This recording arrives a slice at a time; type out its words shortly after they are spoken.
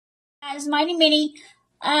Guys, Mighty Minnie.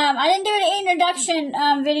 I didn't do an introduction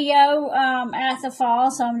video at the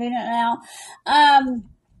fall, so I'm doing it now.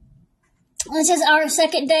 This is our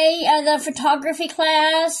second day of the photography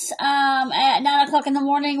class. At 9 o'clock in the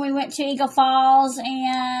morning, we went to Eagle Falls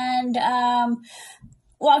and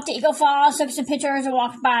walked to Eagle Falls, took some pictures, and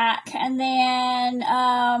walked back. And then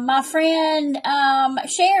my friend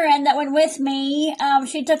Sharon that went with me,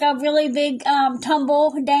 she took a really big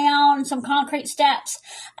tumble down some concrete steps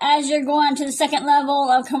as you're going to the second level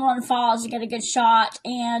of Cumberland Falls to get a good shot.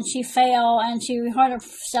 And she fell and she hurt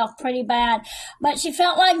herself pretty bad. But she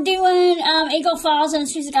felt like doing Eagle Falls, and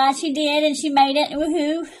she's glad she did, and she made it.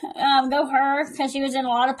 Woohoo! Go her, because she was in a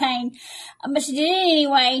lot of pain. But she did it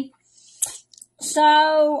anyway.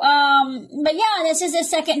 So, but yeah, this is the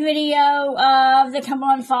second video of the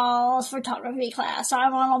Cumberland Falls photography class, so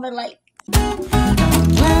I'm a little bit late.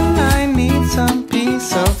 When I need some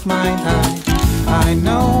peace of mind, I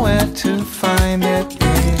know where to find it,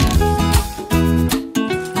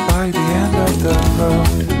 by the end of the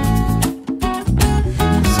road.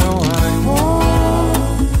 So I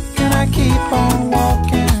walk, and I keep on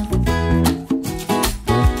walking,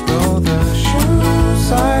 though the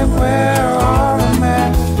shoes I wear are a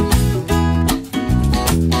mess.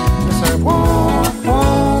 As I walk,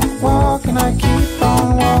 walk, walk, and I keep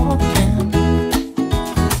on walking,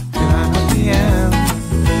 till I'm at the end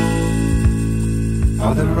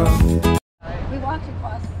of the road. We walked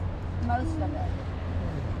across most of it.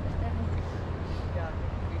 Yeah, it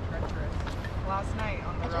can be treacherous. Last night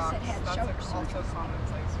on the rocks, that's also common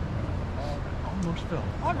place. Almost fell.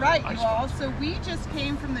 All right, you all. So we just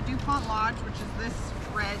came from the DuPont Lodge, which is this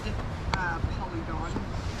red polygon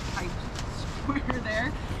type square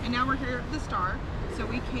there, and now we're here at the Star. So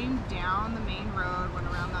we came down the main road, went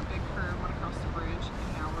around that big curve, went across the bridge,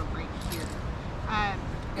 and now we're right here.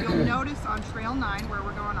 You'll notice on Trail 9 where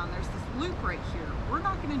we're going on, there's this loop right here. We're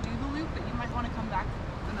not going to do the loop, but you might want to come back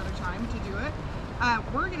another time to do it.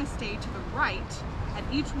 We're going to stay to the right at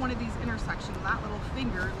each one of these intersections. That little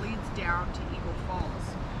finger leads down to Eagle Falls.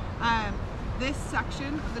 This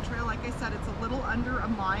section of the trail, like I said, it's a little under a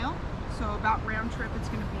mile. So about round trip, it's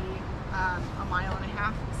going to be a mile and a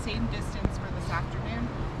half, same distance for this afternoon.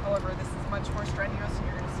 However, this is much more strenuous, and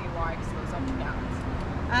you're going to see why, because those up and downs.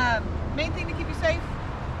 Main thing to keep you safe,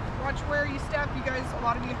 watch where you step. You guys, a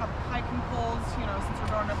lot of you have hiking poles, you know, since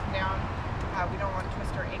we're going up and down. We don't want to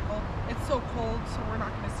twist our ankle. It's so cold, so we're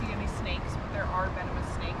not going to see any snakes, but there are venomous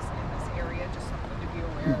snakes in this area, just something to be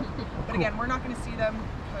aware of. But again, we're not going to see them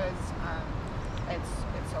because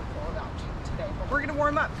it's so cold out today. But we're going to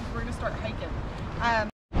warm up because we're going to start hiking.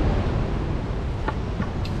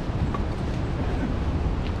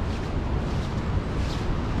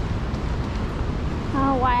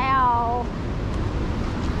 Oh, wow.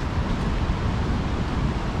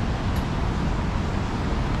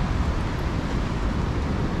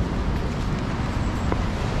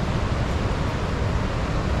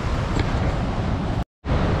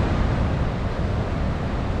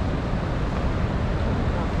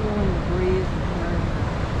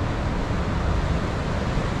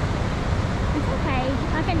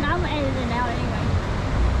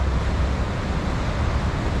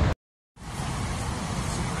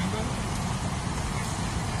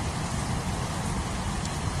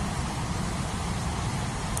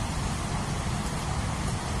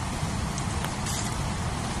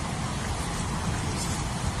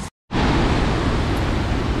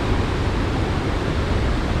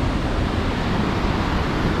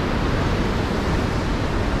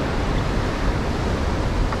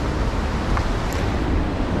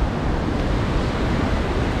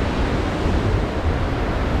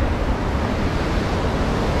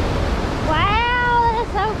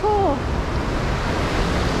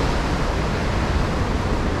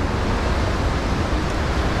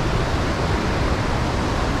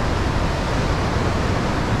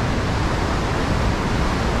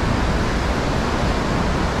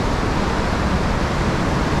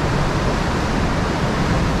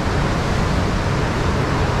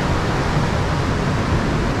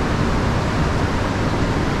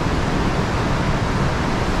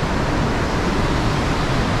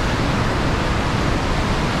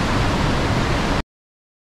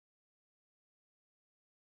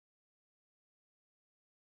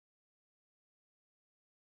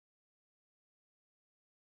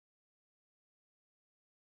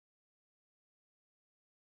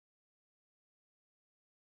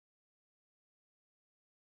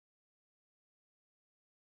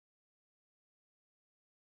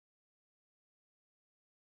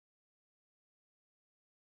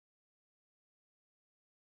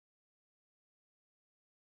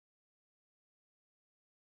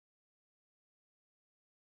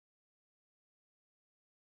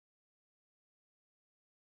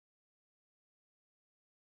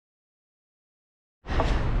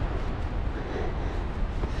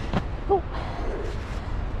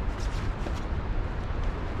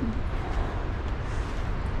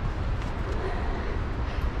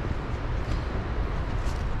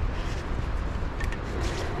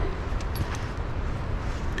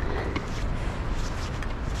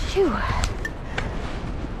 Phew.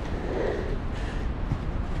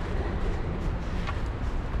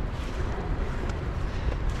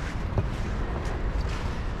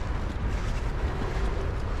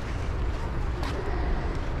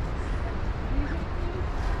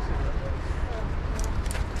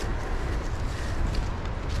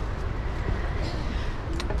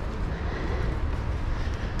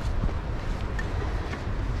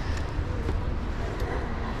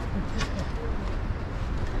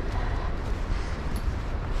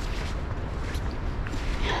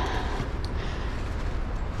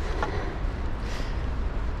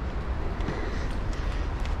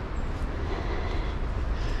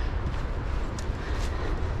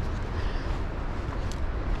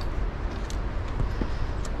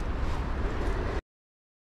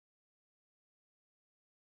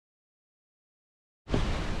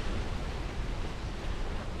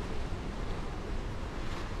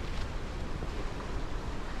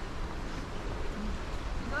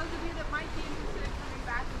 Those of you that might be interested in coming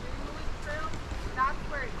back and doing the loop trail, that's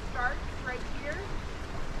where it starts, right here.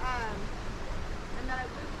 And then it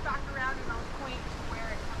loops back around and I'll point to where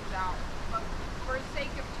it comes out. But for the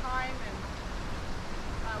sake of time and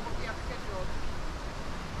what we have scheduled,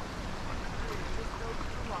 just go to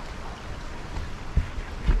the rock.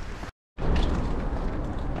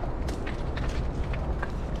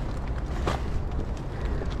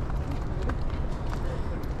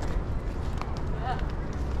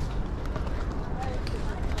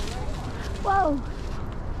 Whoa.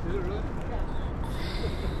 Did it really?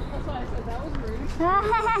 That's why I said that was rude.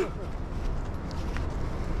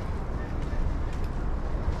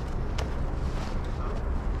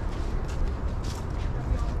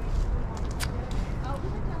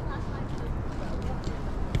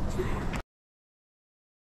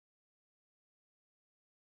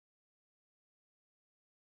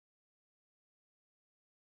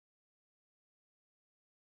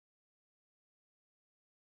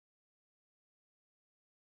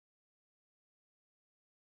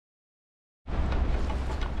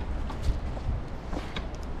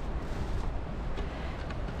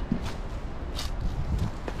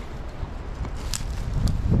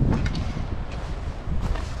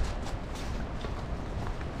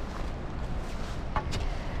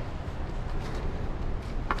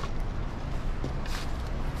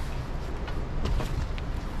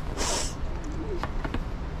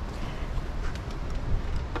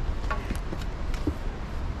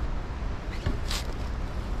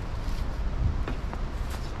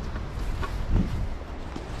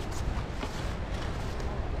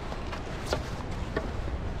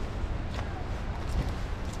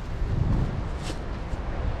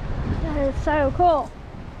 That is so cool.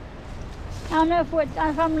 I don't know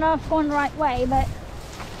if I'm not going the right way, but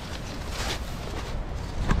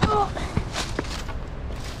oh.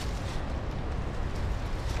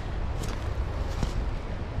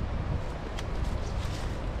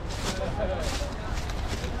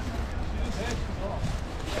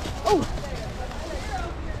 Oh.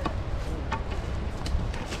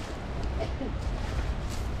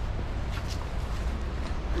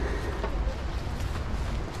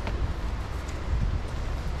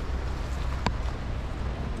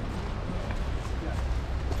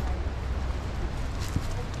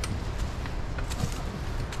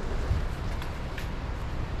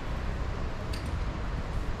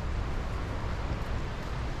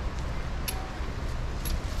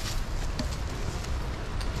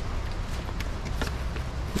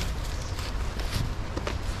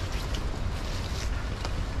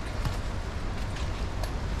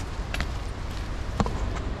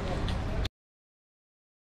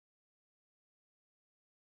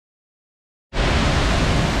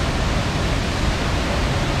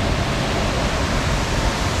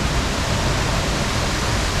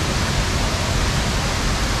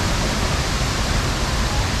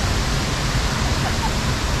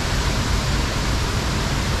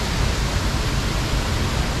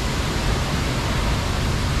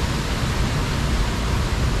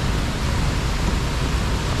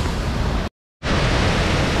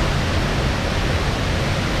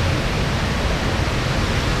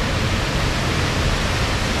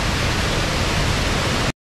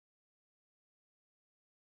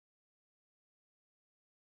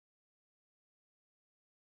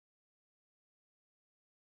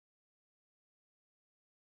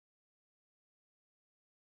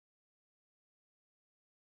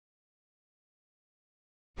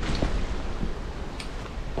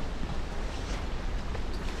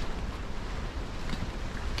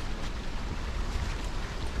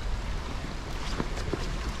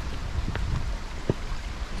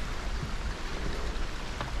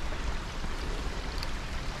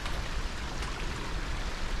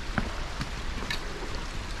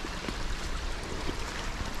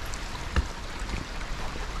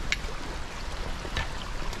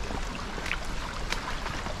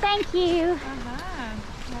 Thank you.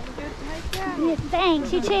 Have a good night, yeah. Yeah,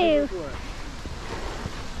 thanks, you too.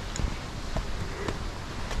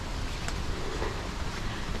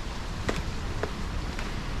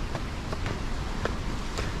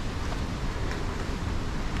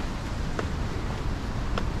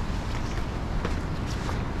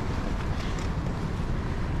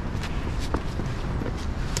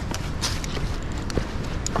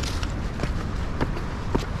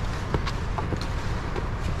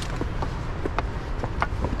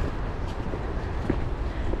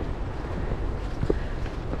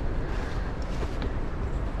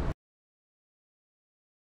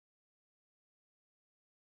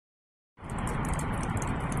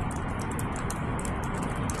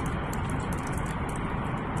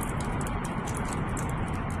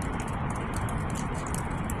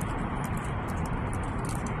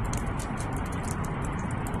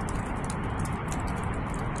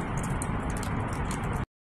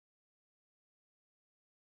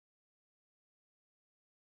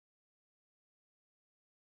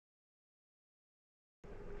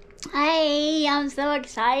 Hey, I'm so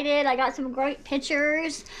excited. I got some great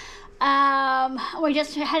pictures. We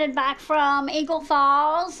just headed back from Eagle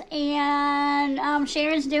Falls, and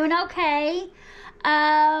Sharon's doing okay.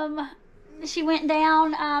 She went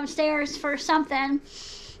downstairs for something,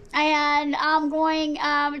 and I'm going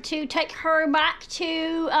to take her back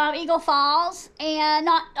to Eagle Falls, and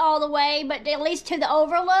not all the way, but at least to the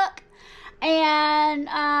overlook. And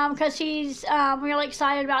because she's really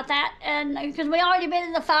excited about that, and because we already been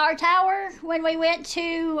in the fire tower when we went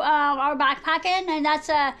to our backpacking, and that's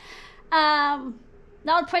a that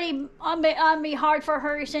was pretty be hard for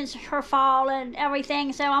her since her fall and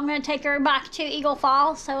everything. So I'm going to take her back to Eagle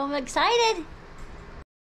Falls. So I'm excited.